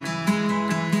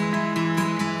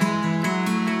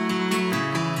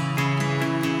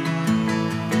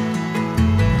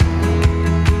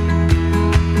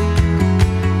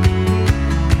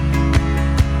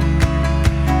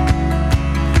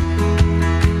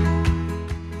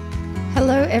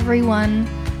everyone.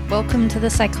 Welcome to the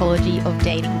Psychology of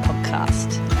Dating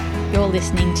podcast. You're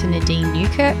listening to Nadine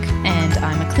Newkirk, and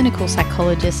I'm a clinical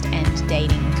psychologist and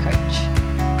dating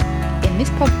coach. In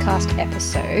this podcast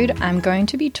episode, I'm going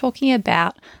to be talking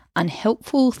about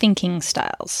unhelpful thinking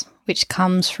styles, which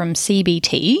comes from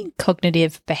CBT,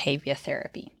 cognitive behavior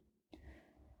therapy.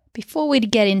 Before we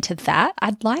get into that,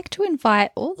 I'd like to invite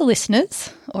all the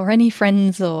listeners or any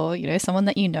friends or, someone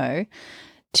that you know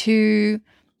to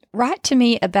write to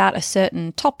me about a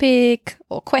certain topic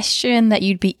or question that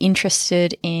you'd be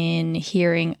interested in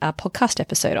hearing a podcast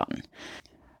episode on.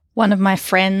 One of my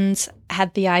friends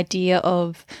had the idea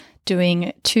of doing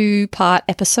a 2-part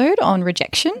episode on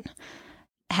rejection,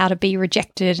 how to be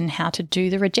rejected and how to do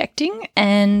the rejecting.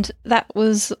 And that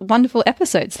was wonderful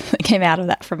episodes that came out of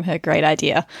that from her great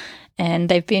idea. And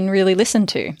they've been really listened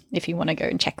to if you want to go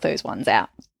and check those ones out.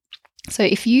 So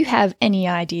if you have any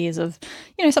ideas of,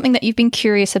 something that you've been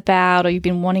curious about or you've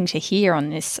been wanting to hear on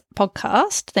this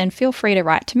podcast, then feel free to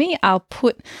write to me. I'll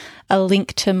put a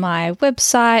link to my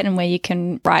website and where you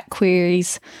can write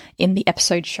queries in the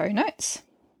episode show notes.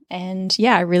 And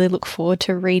I really look forward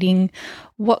to reading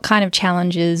what kind of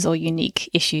challenges or unique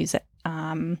issues that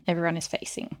everyone is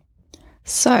facing.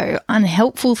 So,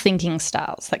 unhelpful thinking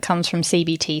styles, that comes from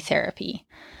CBT therapy.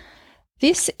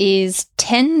 This is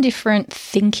 10 different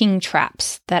thinking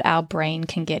traps that our brain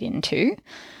can get into,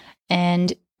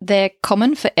 and they're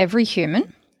common for every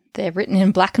human. They're written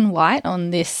in black and white on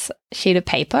this sheet of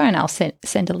paper, and I'll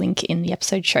send a link in the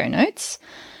episode show notes.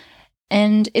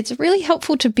 And it's really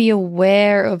helpful to be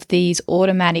aware of these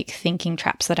automatic thinking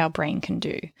traps that our brain can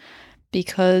do,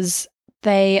 because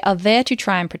they are there to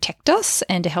try and protect us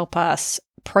and to help us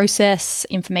process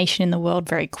information in the world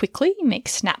very quickly, make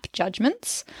snap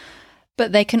judgments.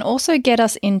 But they can also get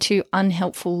us into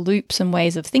unhelpful loops and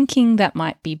ways of thinking that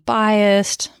might be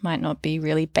biased, might not be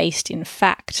really based in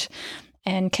fact,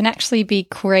 and can actually be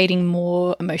creating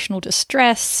more emotional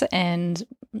distress and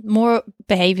more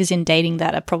behaviors in dating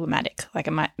that are problematic. Like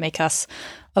it might make us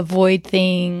avoid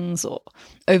things or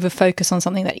over-focus on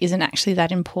something that isn't actually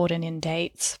that important in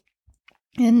dates.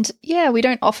 And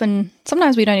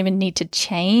sometimes we don't even need to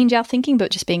change our thinking,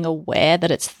 but just being aware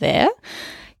that it's there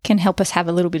can help us have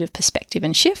a little bit of perspective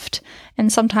and shift.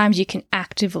 And sometimes you can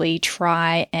actively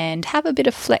try and have a bit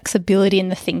of flexibility in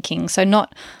the thinking. So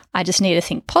not, I just need to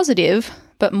think positive,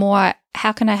 but more,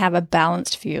 how can I have a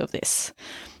balanced view of this?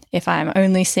 If I'm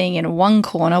only seeing in one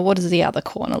corner, what does the other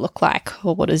corner look like,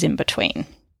 or what is in between?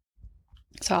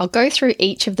 So I'll go through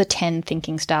each of the 10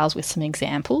 thinking styles with some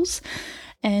examples.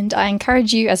 And I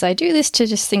encourage you, as I do this, to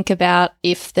just think about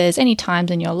if there's any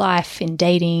times in your life, in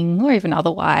dating or even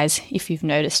otherwise, if you've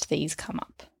noticed these come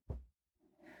up.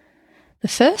 The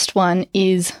first one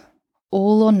is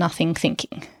all or nothing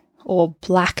thinking, or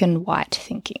black and white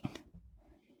thinking.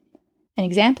 An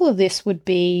example of this would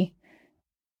be,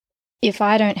 if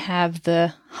I don't have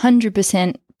the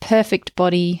 100% perfect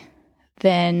body,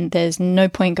 then there's no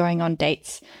point going on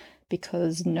dates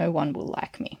because no one will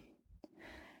like me.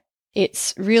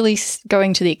 It's really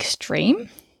going to the extreme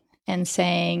and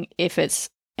saying if it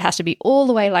has to be all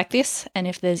the way like this, and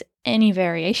if there's any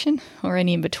variation or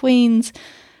any in-betweens,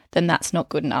 then that's not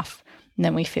good enough. And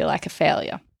then we feel like a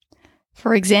failure.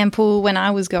 For example, when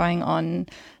I was going on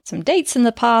some dates in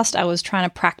the past, I was trying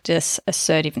to practice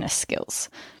assertiveness skills.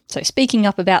 So speaking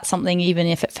up about something, even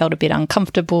if it felt a bit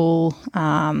uncomfortable,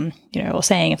 or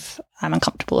saying if I'm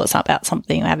uncomfortable about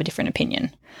something, I have a different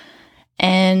opinion.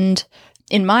 And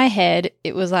in my head,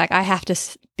 it was like I have to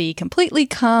be completely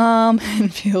calm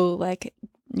and feel like,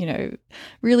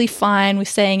 really fine with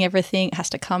saying everything. It has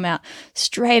to come out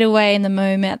straight away in the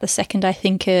moment, the second I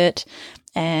think it,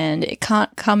 and it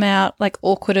can't come out like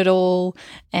awkward at all.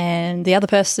 And the other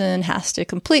person has to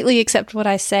completely accept what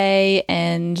I say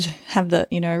and have the,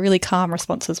 really calm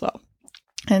response as well.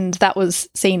 And that was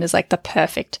seen as like the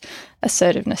perfect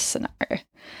assertiveness scenario.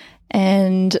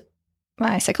 And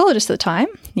my psychologist at the time,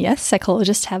 yes,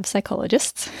 psychologists have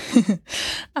psychologists,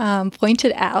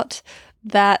 pointed out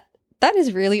that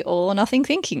is really all or nothing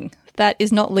thinking. That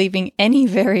is not leaving any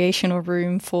variation or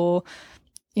room for,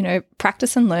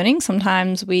 practice and learning.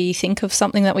 Sometimes we think of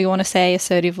something that we want to say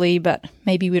assertively, but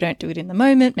maybe we don't do it in the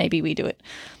moment. Maybe we do it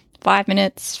 5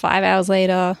 minutes, 5 hours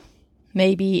later.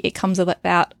 Maybe it comes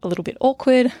about a little bit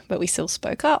awkward, but we still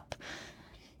spoke up.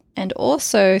 And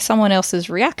also someone else's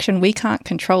reaction, we can't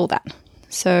control that.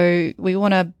 So we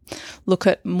want to look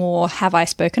at more, have I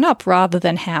spoken up, rather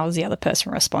than how is the other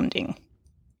person responding.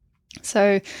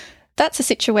 So that's a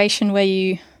situation where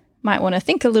you might want to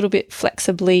think a little bit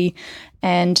flexibly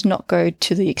and not go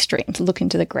to the extremes, look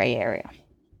into the grey area.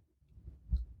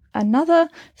 Another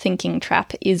thinking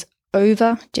trap is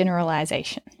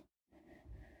overgeneralization.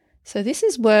 So this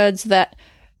is words that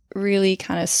really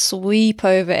kind of sweep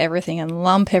over everything and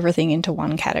lump everything into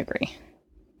one category.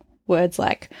 Words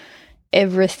like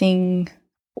everything,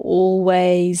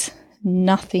 always,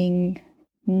 nothing,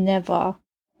 never.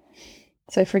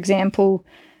 So for example,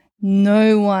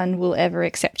 no one will ever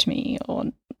accept me, or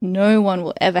no one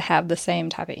will ever have the same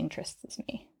type of interests as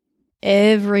me.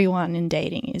 Everyone in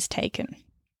dating is taken.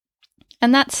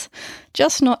 And that's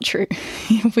just not true.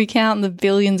 If we count the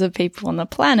billions of people on the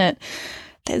planet,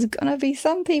 there's going to be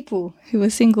some people who are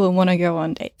single and want to go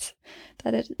on dates.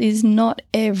 That it is not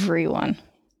everyone.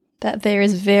 That there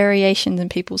is variations in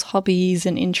people's hobbies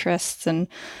and interests, and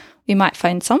we might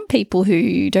find some people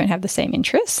who don't have the same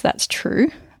interests. That's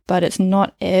true, but it's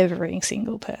not every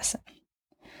single person.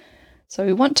 So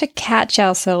we want to catch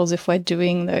ourselves if we're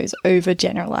doing those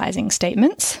overgeneralizing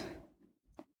statements.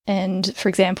 And for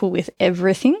example, with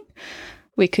everything,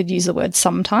 we could use the word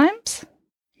sometimes.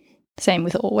 Same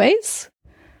with always.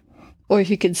 Or if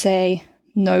you could say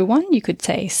no one, you could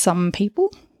say some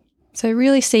people. So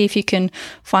really see if you can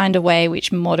find a way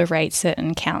which moderates it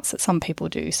and counts that some people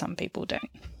do, some people don't.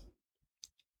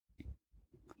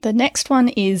 The next one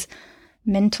is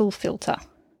mental filter.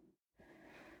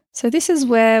 So this is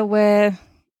where we're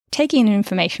taking in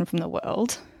information from the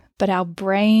world, but our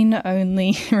brain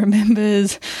only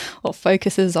remembers or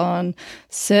focuses on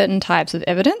certain types of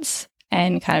evidence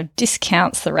and kind of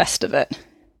discounts the rest of it.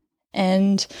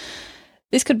 And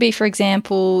this could be, for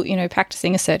example,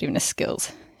 practicing assertiveness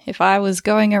skills. If I was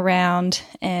going around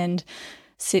and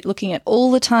looking at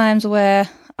all the times where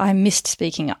I missed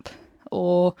speaking up,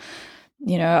 or,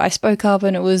 I spoke up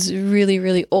and it was really,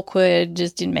 really awkward,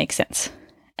 just didn't make sense.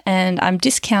 And I'm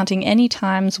discounting any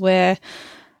times where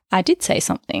I did say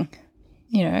something,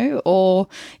 or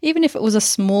even if it was a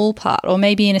small part, or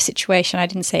maybe in a situation I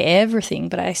didn't say everything,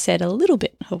 but I said a little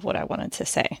bit of what I wanted to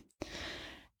say.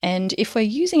 And if we're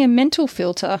using a mental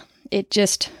filter, it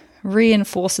just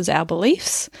reinforces our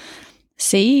beliefs.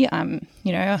 See, I'm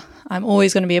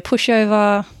always going to be a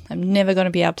pushover. I'm never going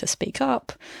to be able to speak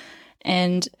up,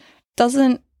 and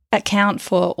doesn't account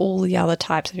for all the other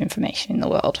types of information in the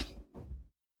world.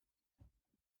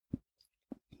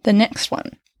 The next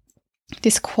one,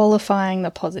 disqualifying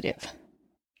the positive.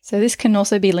 So this can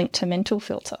also be linked to mental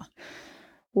filter,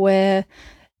 where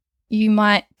you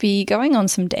might be going on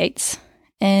some dates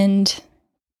and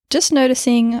just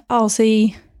noticing, lots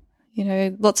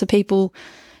of people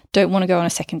don't want to go on a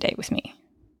second date with me.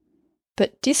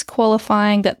 But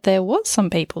disqualifying that there was some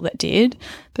people that did,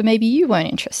 but maybe you weren't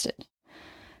interested.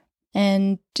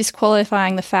 And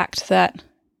disqualifying the fact that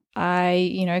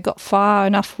I, got far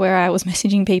enough where I was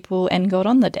messaging people and got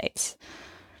on the dates.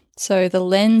 So the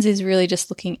lens is really just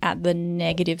looking at the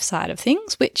negative side of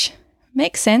things, which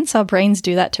makes sense. Our brains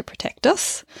do that to protect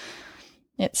us.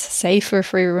 It's safer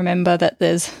if we remember that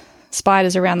there's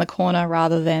spiders around the corner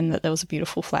rather than that there was a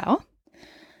beautiful flower.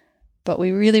 But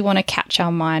we really want to catch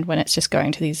our mind when it's just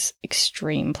going to these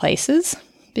extreme places,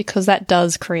 because that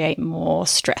does create more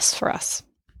stress for us.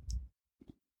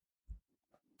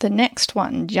 The next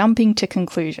one, jumping to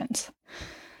conclusions.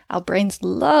 Our brains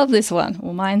love this one.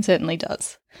 Well, mine certainly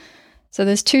does. So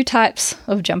there's two types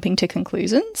of jumping to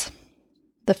conclusions.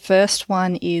 The first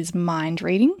one is mind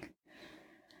reading,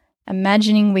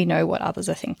 imagining we know what others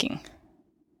are thinking.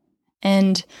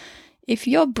 And if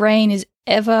your brain is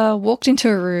ever walked into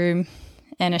a room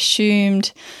and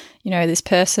assumed, this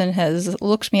person has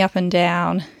looked me up and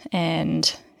down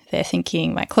and they're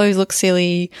thinking my clothes look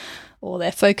silly, or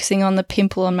they're focusing on the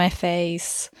pimple on my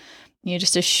face, you're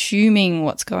just assuming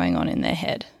what's going on in their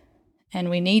head.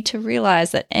 And we need to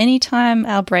realize that anytime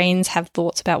our brains have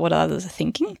thoughts about what others are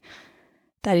thinking,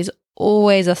 that is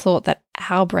always a thought that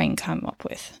our brain came up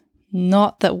with,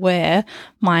 not that we're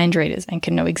mind readers and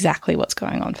can know exactly what's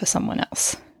going on for someone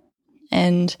else.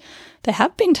 And there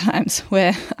have been times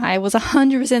where I was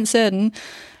 100% certain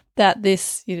that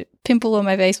this pimple on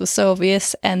my face was so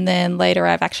obvious, and then later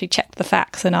I've actually checked the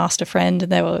facts and asked a friend,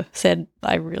 and they said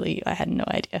I had no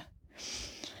idea.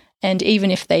 And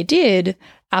even if they did,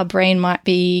 our brain might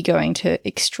be going to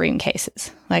extreme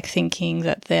cases, like thinking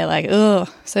that they're like, oh,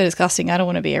 so disgusting, I don't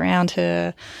want to be around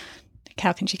her.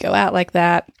 How can she go out like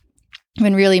that?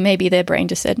 When really maybe their brain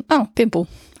just said, oh, pimple,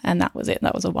 and that was it.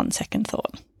 That was a 1 second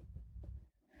thought.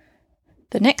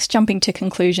 The next jumping to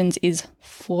conclusions is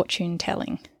fortune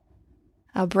telling.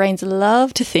 Our brains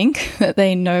love to think that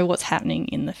they know what's happening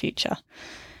in the future.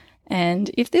 And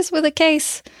if this were the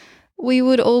case, we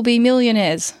would all be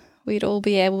millionaires. We'd all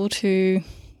be able to,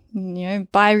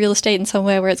 buy real estate in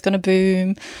somewhere where it's going to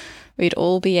boom. We'd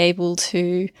all be able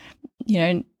to,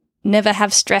 never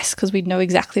have stress because we know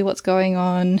exactly what's going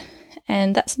on.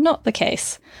 And that's not the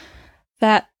case.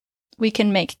 That we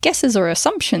can make guesses or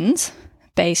assumptions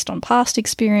based on past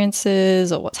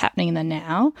experiences or what's happening in the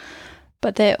now,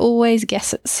 but they're always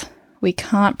guesses. We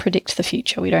can't predict the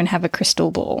future. We don't have a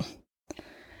crystal ball.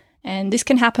 And this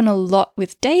can happen a lot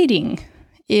with dating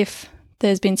if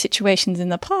there's been situations in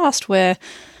the past where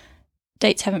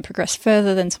dates haven't progressed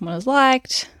further than someone has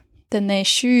liked, then they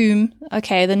assume,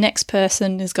 okay, the next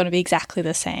person is going to be exactly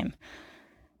the same.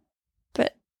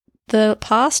 But the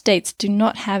past dates do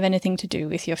not have anything to do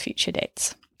with your future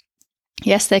dates.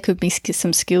 Yes, there could be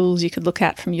some skills you could look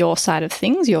at from your side of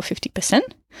things, your 50%,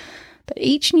 but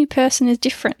each new person is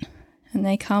different and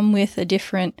they come with a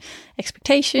different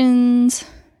expectations,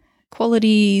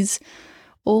 qualities,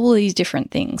 all these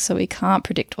different things, so we can't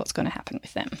predict what's going to happen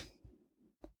with them.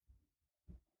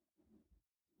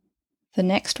 The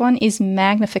next one is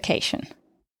magnification.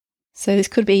 So this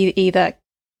could be either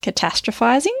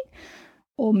catastrophizing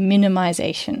or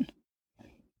minimization.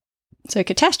 So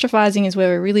catastrophizing is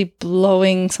where we're really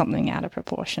blowing something out of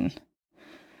proportion.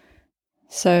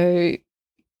 So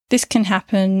this can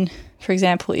happen, for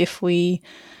example, if we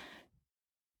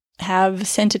have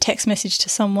sent a text message to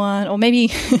someone, or maybe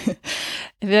if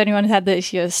anyone had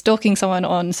this, you're stalking someone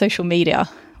on social media,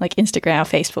 like Instagram or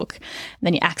Facebook, and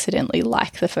then you accidentally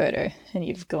like the photo and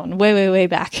you've gone way, way, way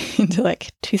back into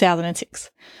like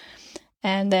 2006.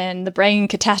 And then the brain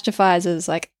catastrophizes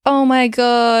like, oh my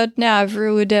God, now I've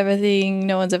ruined everything.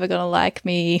 No one's ever going to like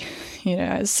me.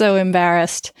 I'm so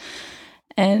embarrassed.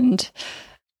 And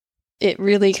it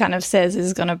really kind of says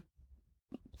is going to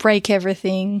break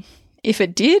everything. If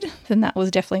it did, then that was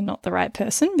definitely not the right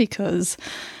person, because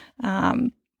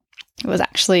it was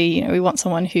actually, we want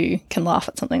someone who can laugh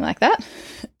at something like that.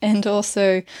 And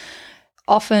also,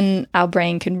 often our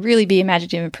brain can really be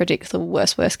imaginative and predict the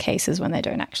worst cases when they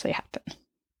don't actually happen.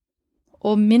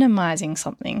 Or minimizing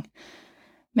something.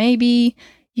 Maybe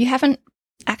you haven't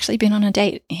actually been on a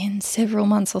date in several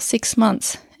months or 6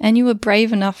 months, and you were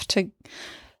brave enough to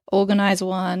organize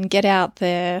one, get out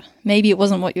there. Maybe it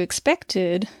wasn't what you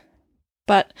expected,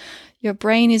 but your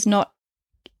brain is not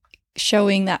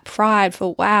showing that pride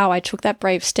for, wow, I took that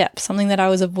brave step, something that I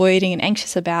was avoiding and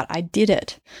anxious about, I did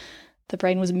it. The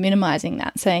brain was minimizing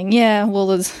that, saying, yeah,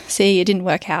 well, it didn't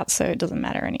work out, so it doesn't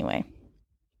matter anyway.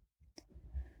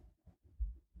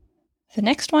 The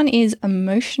next one is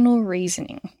emotional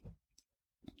reasoning.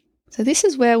 So this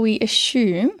is where we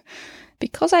assume,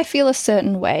 because I feel a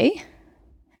certain way,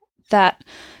 that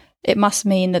it must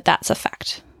mean that that's a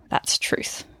fact, that's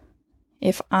truth.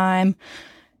 If I'm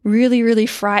really, really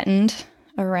frightened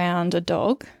around a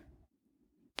dog,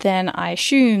 then I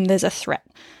assume there's a threat.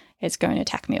 It's going to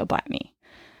attack me or bite me.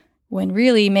 When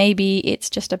really maybe it's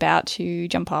just about to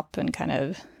jump up and kind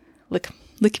of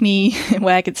lick me,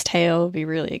 wag its tail, be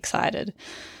really excited.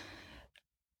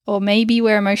 Or maybe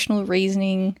we're emotional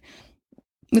reasoning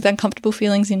with uncomfortable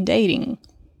feelings in dating,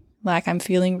 like I'm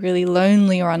feeling really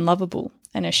lonely or unlovable,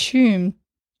 and assume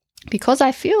because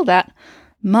I feel that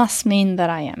must mean that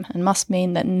I am, and must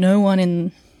mean that no one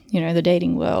in, the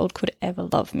dating world could ever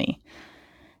love me.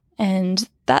 And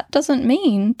that doesn't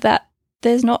mean that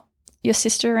there's not your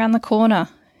sister around the corner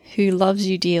who loves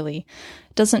you dearly.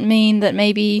 It doesn't mean that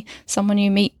maybe someone you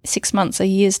meet 6 months, a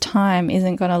year's time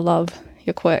isn't going to love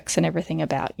your quirks and everything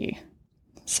about you.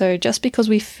 So just because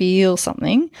we feel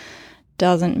something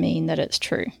doesn't mean that it's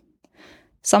true.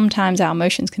 Sometimes our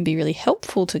emotions can be really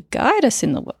helpful to guide us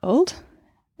in the world,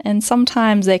 and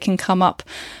sometimes they can come up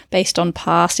based on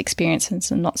past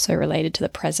experiences and not so related to the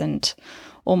present,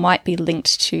 or might be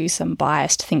linked to some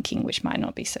biased thinking, which might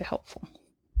not be so helpful.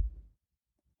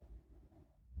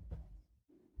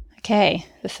 Okay,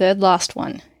 the third last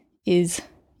one is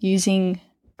using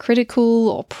critical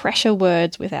or pressure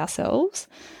words with ourselves,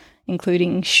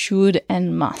 including should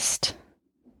and must.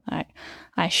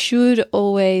 I should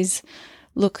always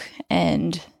look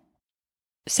and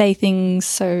say things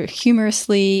so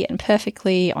humorously and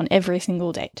perfectly on every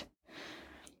single date.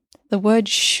 The word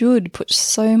should puts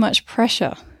so much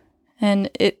pressure, and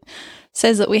it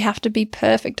says that we have to be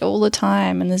perfect all the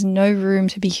time and there's no room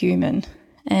to be human.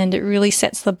 And it really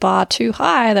sets the bar too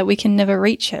high that we can never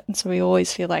reach it, and so we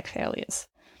always feel like failures.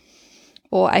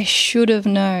 Or I should have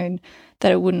known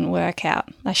that it wouldn't work out.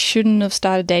 I shouldn't have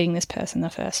started dating this person in the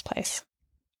first place.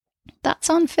 That's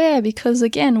unfair because,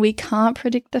 again, we can't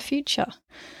predict the future.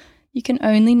 You can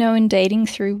only know in dating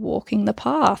through walking the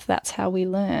path. That's how we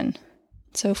learn.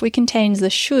 So if we can change the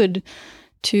should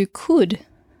to could,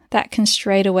 that can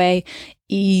straight away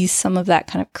ease some of that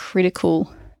kind of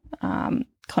critical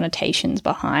connotations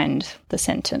behind the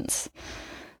sentence.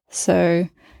 So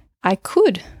I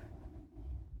could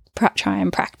try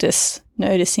and practice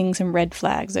noticing some red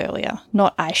flags earlier,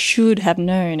 not I should have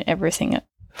known everything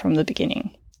from the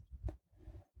beginning.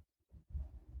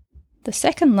 The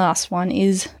second last one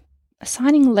is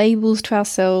assigning labels to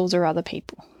ourselves or other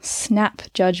people. Snap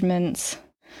judgments,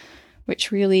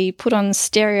 which really put on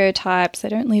stereotypes. They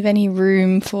don't leave any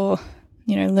room for,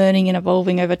 learning and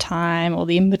evolving over time, or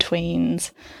the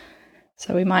in-betweens.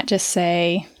 So we might just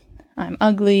say, I'm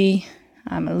ugly,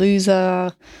 I'm a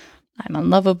loser, I'm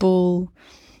unlovable.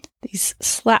 These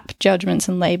slap judgments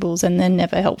and labels, and they're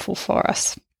never helpful for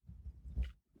us.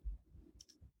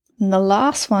 And the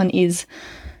last one is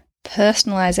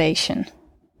personalization.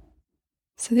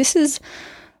 So this is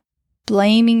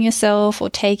blaming yourself or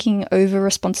taking over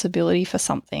responsibility for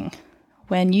something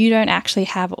when you don't actually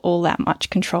have all that much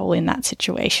control in that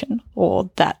situation or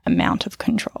that amount of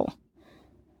control.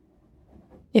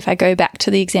 If I go back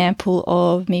to the example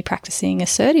of me practicing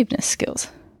assertiveness skills,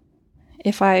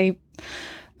 if I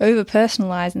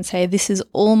over-personalize and say, this is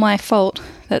all my fault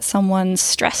that someone's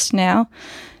stressed now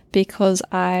because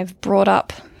I've brought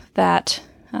up that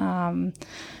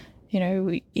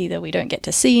either we don't get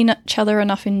to see each other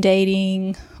enough in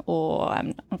dating, or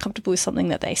I'm uncomfortable with something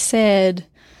that they said,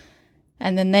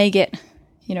 and then they get,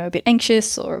 a bit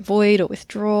anxious or avoid or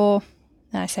withdraw,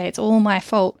 and I say it's all my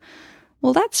fault.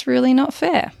 Well, that's really not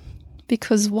fair,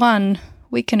 because one,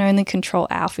 we can only control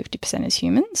our 50% as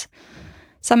humans.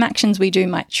 Some actions we do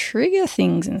might trigger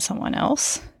things in someone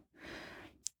else.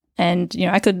 And,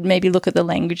 I could maybe look at the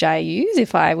language I use.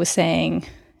 If I was saying,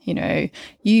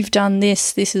 you've done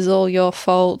this is all your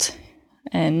fault,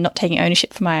 and not taking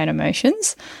ownership for my own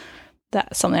emotions,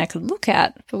 that's something I could look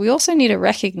at. But we also need to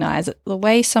recognize that the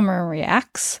way someone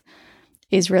reacts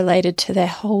is related to their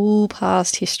whole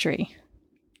past history,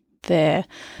 their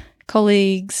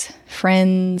colleagues,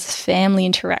 friends, family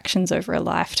interactions over a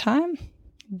lifetime,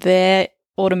 their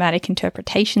automatic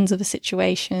interpretations of a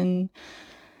situation,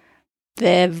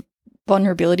 their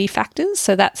vulnerability factors.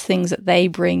 So that's things that they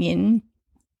bring in.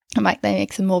 They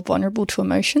make them more vulnerable to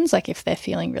emotions, like if they're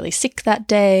feeling really sick that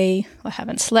day or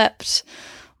haven't slept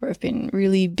or have been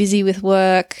really busy with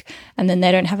work, and then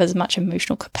they don't have as much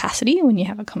emotional capacity when you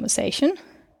have a conversation.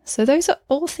 So those are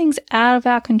all things out of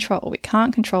our control. We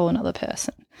can't control another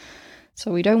person.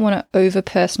 So we don't want to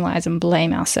over-personalize and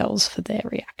blame ourselves for their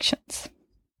reactions.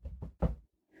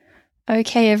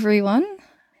 Okay, everyone.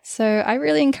 So I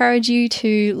really encourage you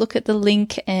to look at the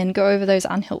link and go over those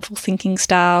unhelpful thinking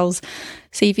styles.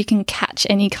 See if you can catch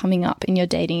any coming up in your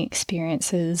dating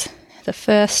experiences. The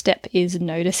first step is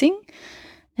noticing,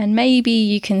 and maybe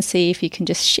you can see if you can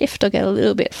just shift or get a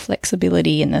little bit of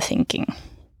flexibility in the thinking.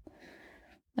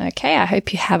 Okay, I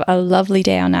hope you have a lovely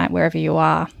day or night wherever you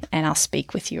are, and I'll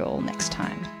speak with you all next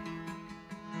time.